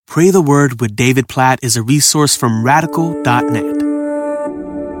Pray the Word with David Platt is a resource from radical.net.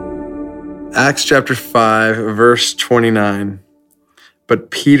 Acts chapter 5, verse 29.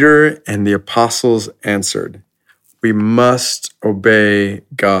 But Peter and the apostles answered, "We must obey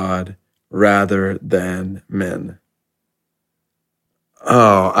God rather than men."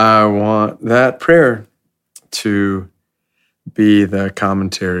 Oh, I want that prayer to be the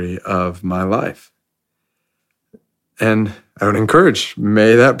commentary of my life. And I would encourage,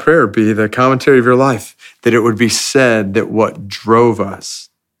 may that prayer be the commentary of your life, that it would be said that what drove us,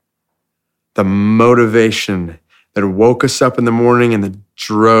 the motivation that woke us up in the morning and that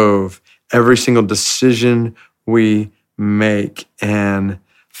drove every single decision we make and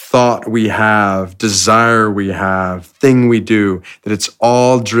thought we have, desire we have, thing we do, that it's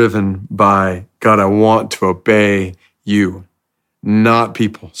all driven by, God, I want to obey you, not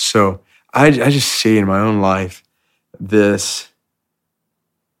people. So I just see in my own life this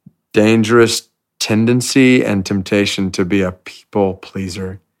dangerous tendency and temptation to be a people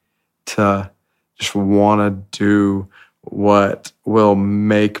pleaser, to just want to do what will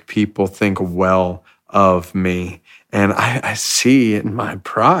make people think well of me. And I see in my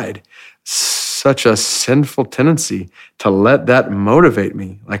pride such a sinful tendency to let that motivate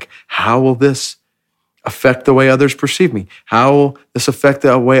me. Like, how will this affect the way others perceive me? How will this affect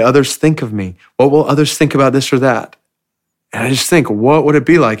the way others think of me? What will others think about this or that? And I just think, what would it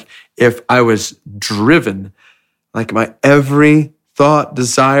be like if I was driven, like my every thought,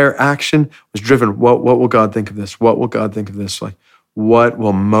 desire, action was driven, what will God think of this? What will God think of this? Like, what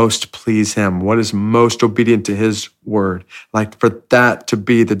will most please him? What is most obedient to his word? Like, for that to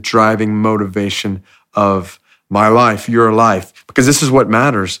be the driving motivation of my life, your life, because this is what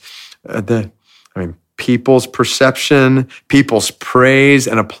matters. People's perception, people's praise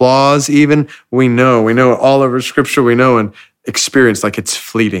and applause, even, we know all over Scripture, we know and experience, like, it's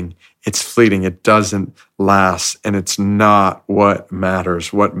fleeting. It's fleeting. It doesn't last, and it's not what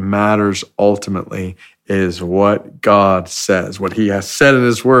matters. What matters ultimately is what God says, what he has said in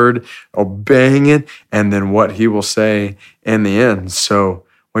his word, obeying it, and then what he will say in the end. So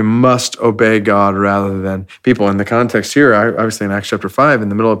we must obey God rather than people. In the context here, obviously in Acts chapter 5, in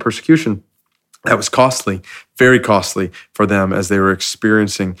the middle of persecution, that was costly, very costly for them as they were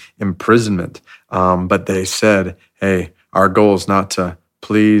experiencing imprisonment. But they said, hey, our goal is not to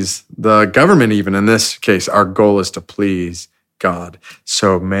please the government, even in this case. Our goal is to please God.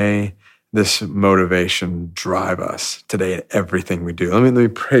 So may this motivation drive us today in everything we do. Let me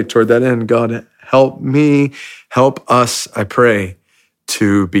pray toward that end. God, help me, help us, I pray,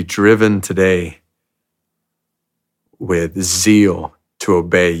 to be driven today with zeal to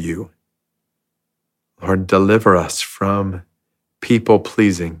obey you. Lord, deliver us from people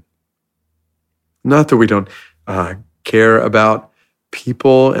pleasing. Not that we don't care about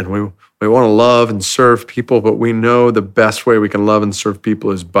people and we want to love and serve people, but we know the best way we can love and serve people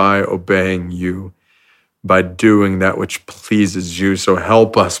is by obeying you, by doing that which pleases you. So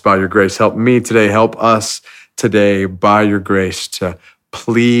help us by your grace. Help me today. Help us today by your grace to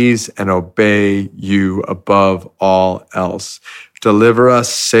please and obey you above all else. Deliver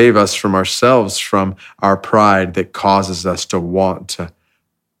us, save us from ourselves, from our pride that causes us to want to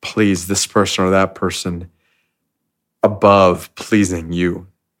please this person or that person above pleasing you.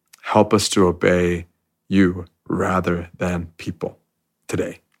 Help us to obey you rather than people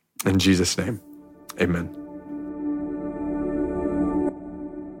today. In Jesus' name, amen.